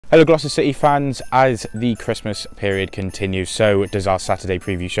Hello Gloucester City fans, as the Christmas period continues, so does our Saturday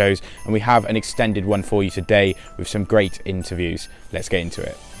preview shows, and we have an extended one for you today with some great interviews. Let's get into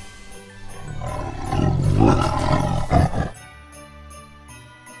it.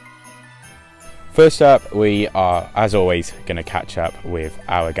 First up, we are, as always, going to catch up with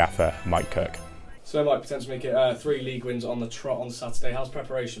our gaffer, Mike Cook. So Mike, potentially make it 3 league wins on the trot on Saturday. How's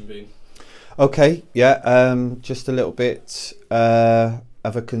preparation been? Okay, just a little bit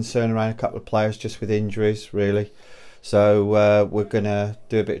of a concern around a couple of players just with injuries, really. So we're going to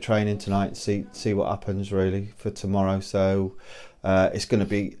do a bit of training tonight and see what happens really for tomorrow. So it's going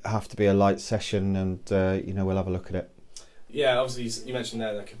to have to be a light session, and we'll have a look at it. Yeah, obviously you mentioned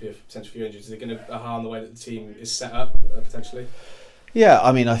there could be a potential few injuries. Is it going to harm the way that the team is set up potentially? Yeah,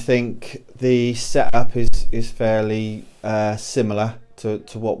 I mean, I think the setup is fairly similar to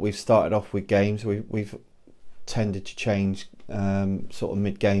what we've started off with games. We've tended to change sort of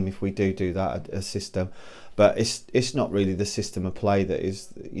mid-game if we do that, a system, but it's not really the system of play that is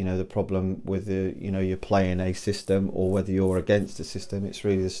the problem with you're playing a system or whether you're against a system. It's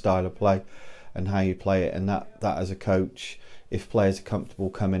really the style of play and how you play it, and that as a coach, if players are comfortable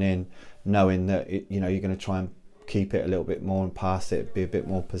coming in knowing that you're going to try and keep it a little bit more and pass it, be a bit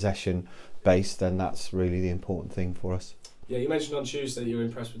more possession based, then that's really the important thing for us. Yeah, you mentioned on Tuesday you were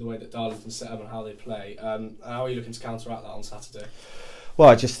impressed with the way that Darlington set up and how they play. How are you looking to counteract that on Saturday? Well,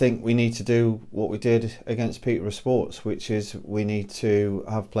 I just think we need to do what we did against Peterborough Sports, which is we need to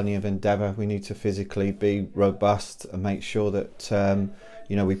have plenty of endeavour. We need to physically be robust and make sure that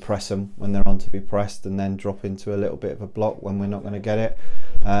we press them when they're on to be pressed, and then drop into a little bit of a block when we're not going to get it.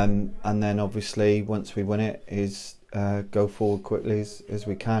 And then obviously once we win it is go forward quickly as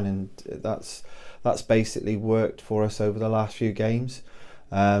we can, and that's basically worked for us over the last few games.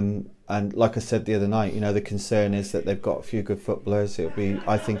 And like I said the other night, the concern is that they've got a few good footballers.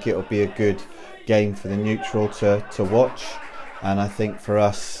 I think it'll be a good game for the neutral to watch, and I think for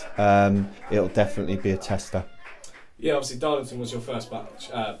us it'll definitely be a tester. Yeah, obviously Darlington was your first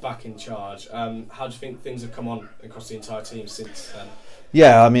back in charge. How do you think things have come on across the entire team since then?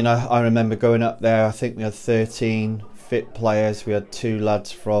 Yeah, I mean, I remember going up there, I think we had 13 fit players. We had 2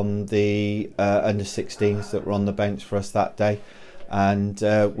 lads from the under-16s that were on the bench for us that day, and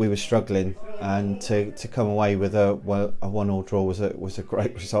we were struggling, and to come away with a 1-1 draw was a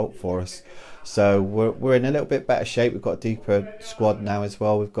great result for us. So we're in a little bit better shape. We've got a deeper squad now as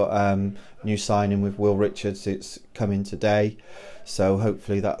well. We've got new signing with Will Richards. It's coming today, so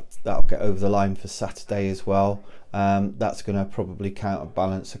hopefully that'll get over the line for Saturday as well. That's going to probably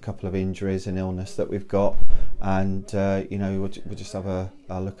counterbalance a couple of injuries and illness that we've got, and we'll just have a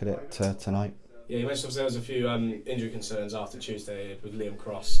look at it tonight. Yeah, you mentioned there was a few injury concerns after Tuesday with Liam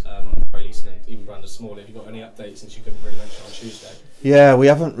Cross, Harry Leeson, and even Brandon Smalley. Have you got any updates since you couldn't really mention on Tuesday? Yeah, we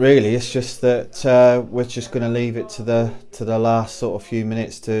haven't really. It's just that we're just going to leave it to the last sort of few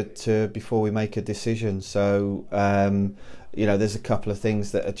minutes to before we make a decision. So there's a couple of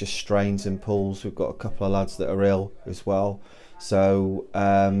things that are just strains and pulls. We've got a couple of lads that are ill as well. So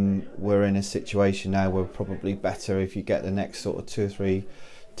we're in a situation now where we're probably better if you get the next sort of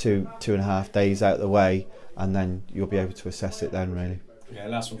 2.5 days out of the way, and then you'll be able to assess it then, really. Yeah,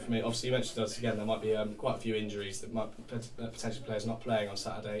 last one for me. Obviously you mentioned us again, there might be quite a few injuries that might potential players not playing on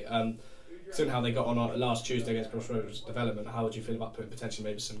Saturday. Seeing how they got on last Tuesday against Crossroads Development, how would you feel about putting potentially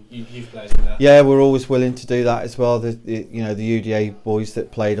maybe some youth players in there? Yeah, we're always willing to do that as well. The UDA boys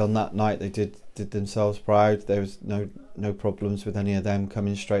that played on that night, they did themselves proud. There was no problems with any of them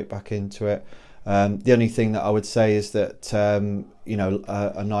coming straight back into it. The only thing that I would say is that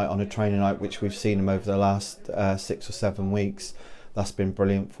a night on a training night, which we've seen them over the last 6 or 7 weeks, that's been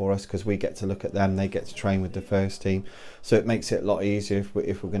brilliant for us because we get to look at them, they get to train with the first team, so it makes it a lot easier if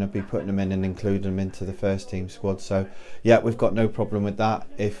we're going to be putting them in and including them into the first team squad. So yeah, we've got no problem with that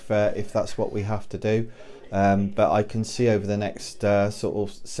if that's what we have to do. But I can see over the next sort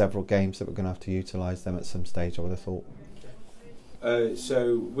of several games that we're going to have to utilise them at some stage, I would have thought.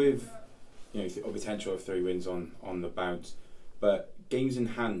 So with a potential of 3 wins on the bounce, but games in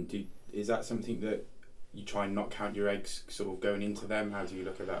hand, is that something that you try and not count your eggs sort of going into them? How do you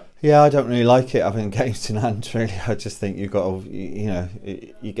look at that? Yeah, I don't really like it having games in hand, really. I just think you've got to,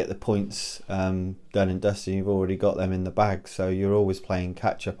 you get the points done and dusted, you've already got them in the bag, so you're always playing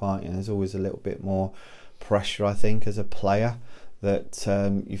catch up, aren't you? And there's always a little bit more pressure, I think, as a player, that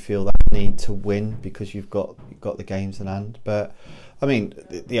you feel that need to win because you've got the games in hand. But I mean,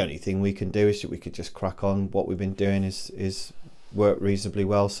 the only thing we can do is that we could just crack on. What we've been doing is worked reasonably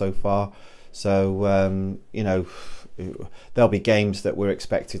well so far. So you know, there'll be games that we're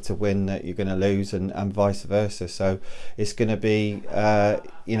expected to win that you're going to lose, and vice versa. So it's going to be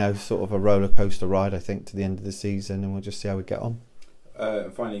you know, sort of a roller coaster ride, I think, to the end of the season, and we'll just see how we get on.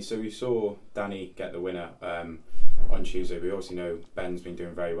 Finally, so we saw Danny get the winner on Tuesday. We obviously know Ben's been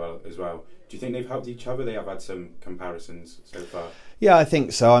doing very well as well. Do you think they've helped each other? They have had some comparisons so far. Yeah, I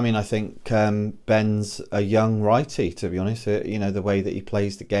think so. I mean, I think Ben's a young righty, to be honest. You know, the way that he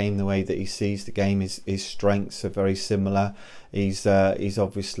plays the game, the way that he sees the game, his strengths are very similar. He's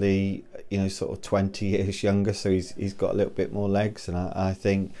obviously, you know, sort of 20 years younger, so he's got a little bit more legs, and I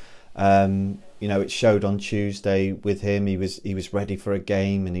think you know, it showed on Tuesday with him. He was ready for a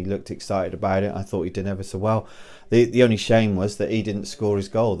game and he looked excited about it. I thought he did ever so well. The only shame was that he didn't score his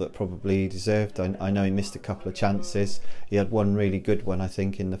goal that probably he deserved. I know he missed a couple of chances. He had one really good one, I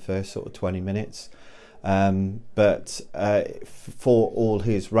think, in the first sort of 20 minutes. But for all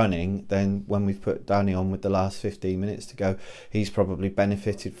his running, then when we've put Danny on with the last 15 minutes to go, he's probably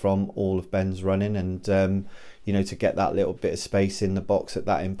benefited from all of Ben's running, and you know, to get that little bit of space in the box at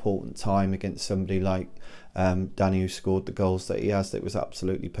that important time against somebody like Danny, who scored the goals that he has, that was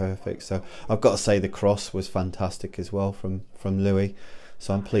absolutely perfect. So I've got to say the cross was fantastic as well from Louis.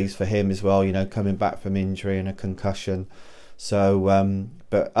 So I'm pleased for him as well, you know, coming back from injury and a concussion. So,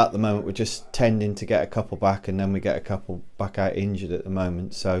 but at the moment we're just tending to get a couple back, and then we get a couple back out injured at the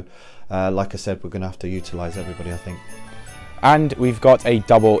moment. So, like I said, we're going to have to utilise everybody, I think. And we've got a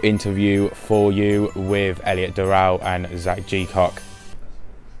double interview for you with Elliot Durrell and Zach Jeacock.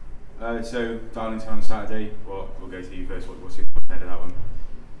 So Darlington on Saturday. We'll go to you first. What's your head of that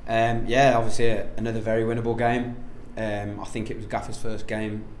one? Yeah, obviously another very winnable game. I think it was Gaffer's first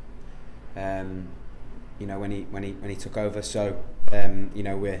game. You know, when he took over. So you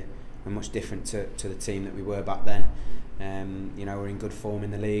know, we're much different to the team that we were back then. You know, we're in good form in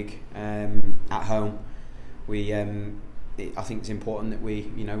the league. At home, I think it's important that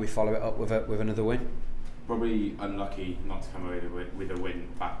we follow it up with another win. Probably unlucky not to come away with a win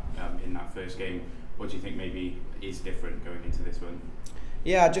back in that first game. What do you think maybe is different going into this one?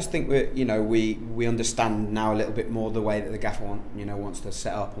 Yeah, I just think we understand now a little bit more the way that the gaffer wants to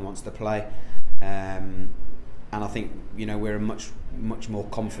set up and wants to play, and I think, you know, we're much more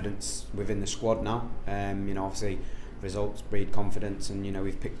confidence within the squad now. You know, obviously results breed confidence, and you know,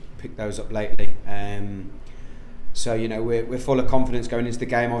 we've picked those up lately. So, you know, we're full of confidence going into the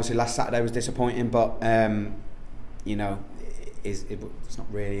game. Obviously last Saturday was disappointing, but you know, it's not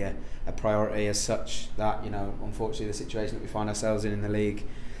really a priority as such. That, you know, unfortunately the situation that we find ourselves in the league,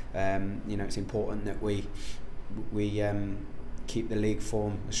 you know, it's important that we keep the league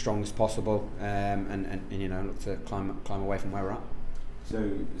form as strong as possible, and you know, look to climb away from where we're at.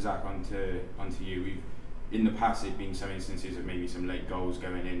 So Zach, onto you. In the past, there've been some instances of maybe some late goals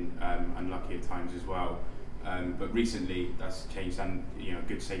going in, unlucky at times as well. But recently that's changed, and you know,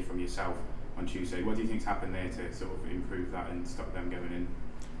 good save from yourself on Tuesday. What do you think's happened there to sort of improve that and stop them going in?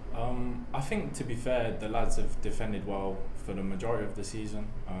 I think, to be fair, the lads have defended well for the majority of the season.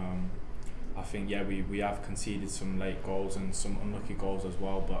 I think, yeah, we have conceded some late goals and some unlucky goals as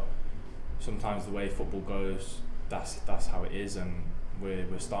well, but sometimes the way football goes, that's how it is, and we're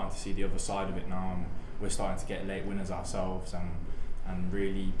starting to see the other side of it now, and we're starting to get late winners ourselves, and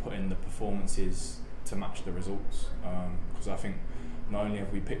really put in the performances to match the results, because I think not only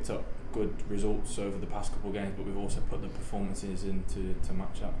have we picked up good results over the past couple of games, but we've also put the performances in to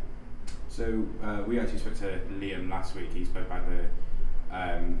match that. So we actually spoke to Liam last week. He spoke about the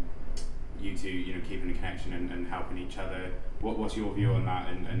you two, you know, keeping a connection and helping each other. What's your view on that,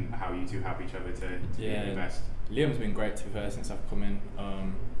 and how you two help each other to be the best? Liam's been great, to be fair, since I've come in.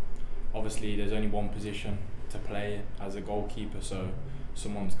 Obviously there's only one position to play as a goalkeeper, so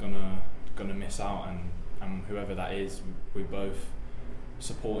someone's gonna miss out, and whoever that is, we're both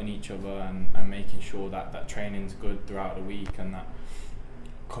supporting each other and making sure that training's good throughout the week, and that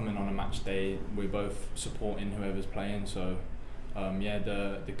coming on a match day we're both supporting whoever's playing. So yeah,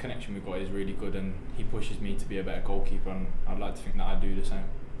 the connection we've got is really good, and he pushes me to be a better goalkeeper, and I'd like to think that I do the same.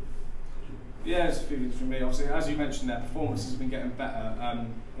 Yeah, it's a feeling for me. Obviously, as you mentioned, their performances have been getting better.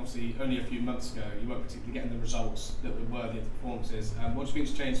 Obviously, only a few months ago, you weren't particularly getting the results that were worthy of the performances. What do you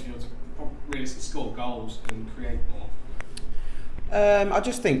think's changed for you to really score goals and create more? I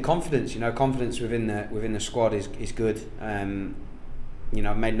just think confidence. You know, confidence within the squad is good. You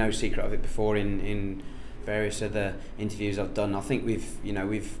know, I've made no secret of it before in various other interviews I've done. I think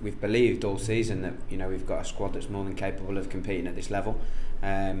we've believed all season that, you know, we've got a squad that's more than capable of competing at this level.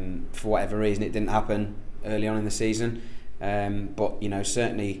 For whatever reason, it didn't happen early on in the season, but you know,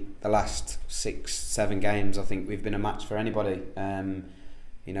 certainly the last 6-7 games, I think we've been a match for anybody.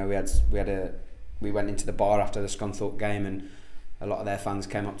 You know, we went into the bar after the Scunthorpe game, and a lot of their fans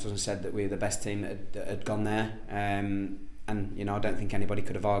came up to us and said that we were the best team that had gone there. And you know, I don't think anybody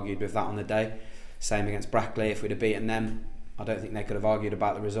could have argued with that on the day. Same against Brackley. If we'd have beaten them, I don't think they could have argued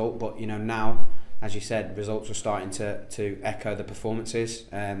about the result. But you know, now, as you said, results are starting to echo the performances,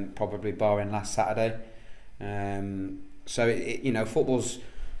 probably barring last Saturday. So you know, football's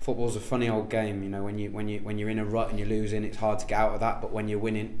a funny old game. You know, when you're in a rut and you're losing, it's hard to get out of that. But when you're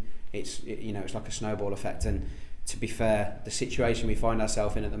winning, it's like a snowball effect. And to be fair, the situation we find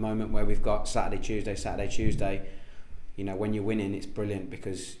ourselves in at the moment, where we've got Saturday, Tuesday, you know, when you're winning, it's brilliant,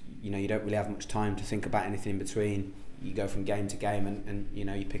 because you know, you don't really have much time to think about anything in between. You go from game to game, and you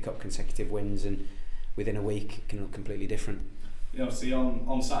know, you pick up consecutive wins, and within a week it can look completely different. Yeah, obviously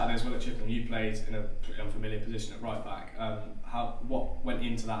on Saturday as well at Chippenham, you played in a pretty unfamiliar position at right back. What went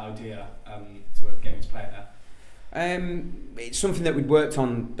into that idea to get you to play there? It's something that we'd worked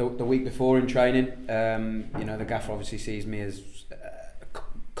on the week before in training. You know, the gaffer obviously sees me as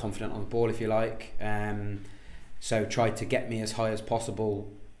confident on the ball, if you like. So tried to get me as high as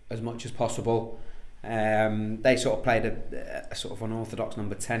possible, as much as possible. They sort of played a sort of unorthodox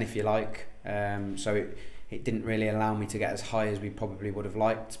number 10, if you like. So it didn't really allow me to get as high as we probably would have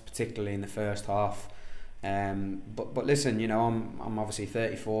liked, particularly in the first half. But listen, you know, I'm obviously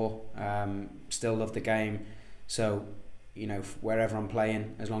 34. Still love the game. So, you know, wherever I'm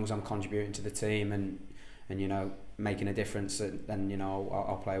playing, as long as I'm contributing to the team and you know, making a difference, then you know,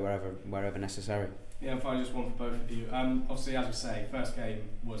 I'll play wherever necessary. Yeah, and finally, just one for both of you. Obviously, as we say, first game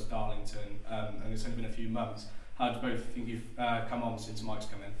was Darlington, and it's only been a few months. How do both think you've come on since Mike's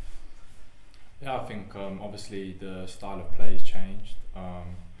come in? Yeah, I think obviously the style of play has changed.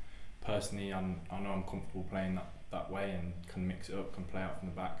 Personally, I know I'm comfortable playing that way and can mix it up, can play out from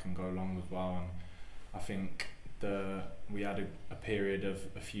the back, can go long as well. And I think we had a period of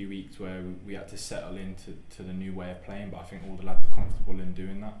a few weeks where we had to settle into the new way of playing, but I think all the lads are comfortable in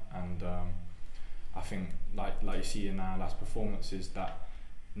doing that. And I think, like you see in our last performances, that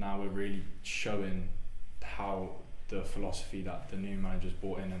now we're really showing how the philosophy that the new manager's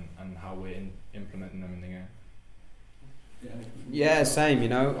brought in and how we're implementing them in the game. Yeah, same. You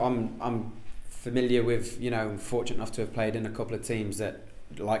know, I'm familiar with, you know, fortunate enough to have played in a couple of teams that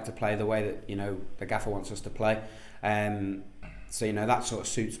like to play the way that, you know, the gaffer wants us to play. So you know, that sort of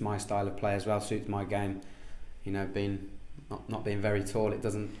suits my style of play as well, suits my game. You know, not being very tall, it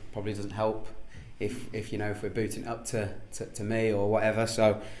probably doesn't help if you know, if we're booting up to me or whatever.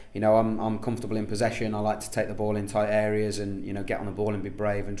 So you know, I'm comfortable in possession. I like to take the ball in tight areas and, you know, get on the ball and be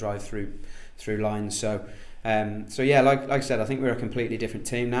brave and drive through lines. So yeah, like I said, I think we're a completely different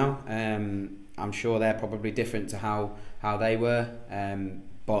team now. I'm sure they're probably different to how they were.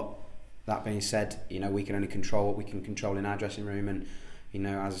 But that being said, you know, we can only control what we can control in our dressing room. And you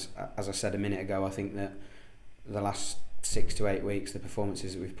know, as I said a minute ago, I think that the last 6 to 8 weeks, the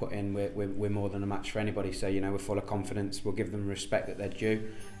performances that we've put in, we're more than a match for anybody. So you know, we're full of confidence. We'll give them respect that they're due.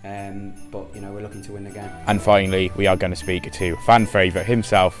 But you know, we're looking to win the game. And finally, we are going to speak to fan favourite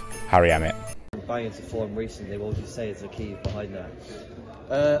himself, Harry Emmett. Bang into form recently, what would you say is the key behind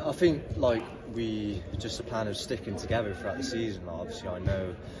that? I think we just a plan of sticking together throughout the season. Obviously, I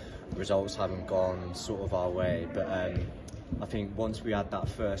know results haven't gone sort of our way, but I think once we had that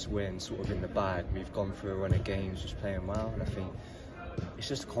first win sort of in the bag, we've gone through a run of games just playing well, and I think it's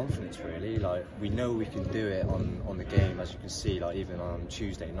just confidence really. Like, we know we can do it on the game, as you can see, like even on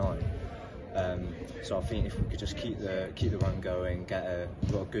Tuesday night. So I think if we could just keep the run going,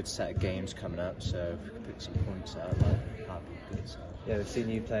 we've got a good set of games coming up, so if we could pick some points out, that'd be good. So. Yeah, we've seen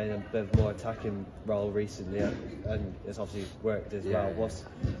you playing a bit more attacking role recently, and it's obviously worked as well.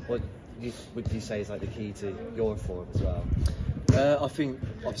 What would you say is like the key to your form as well? I think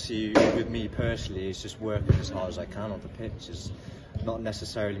obviously with me personally, it's just working as hard as I can on the pitch. It's not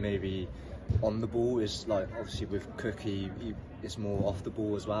necessarily maybe on the ball. It's like obviously with Cookie, it's more off the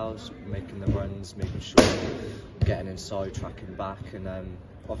ball as well, so making the runs, making sure getting inside, tracking back, and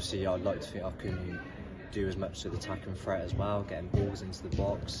obviously I'd like to think I can do as much of the attacking threat as well, getting balls into the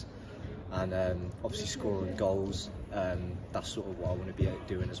box, and obviously scoring goals. That's sort of what I want to be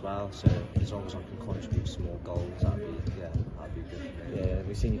doing as well. So as long as I can contribute some more goals, that'd be good for me. Yeah,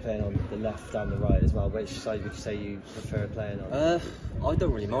 we've seen you playing on the left and the right as well. Which side would you say you prefer playing on? I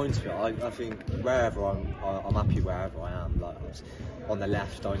don't really mind to be honest. I think wherever I'm happy wherever I am. Like on the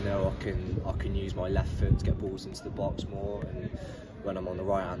left, I know I can use my left foot to get balls into the box more, and when I'm on the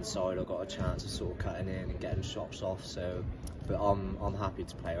right hand side, I've got a chance of sort of cutting in and getting shots off. So, but I'm happy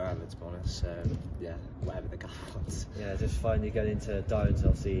to play wherever, to be honest. So yeah, whatever the gaffer wants. Yeah, just finally going into Darlington,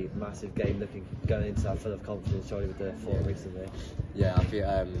 obviously massive game, going into that full of confidence, surely with the form recently. Yeah, I think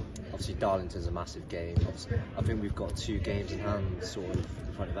obviously Darlington's a massive game. Obviously, I think we've got 2 games in hand, sort of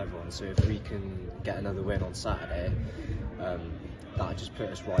in front of everyone. So if we can get another win on Saturday, that'll just put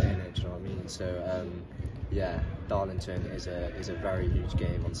us right in it. Do you know what I mean? So yeah, Darlington is a very huge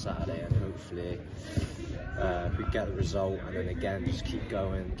game on Saturday, and hopefully we get the result, and then again just keep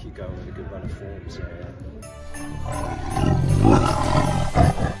going with a good run of form. So yeah.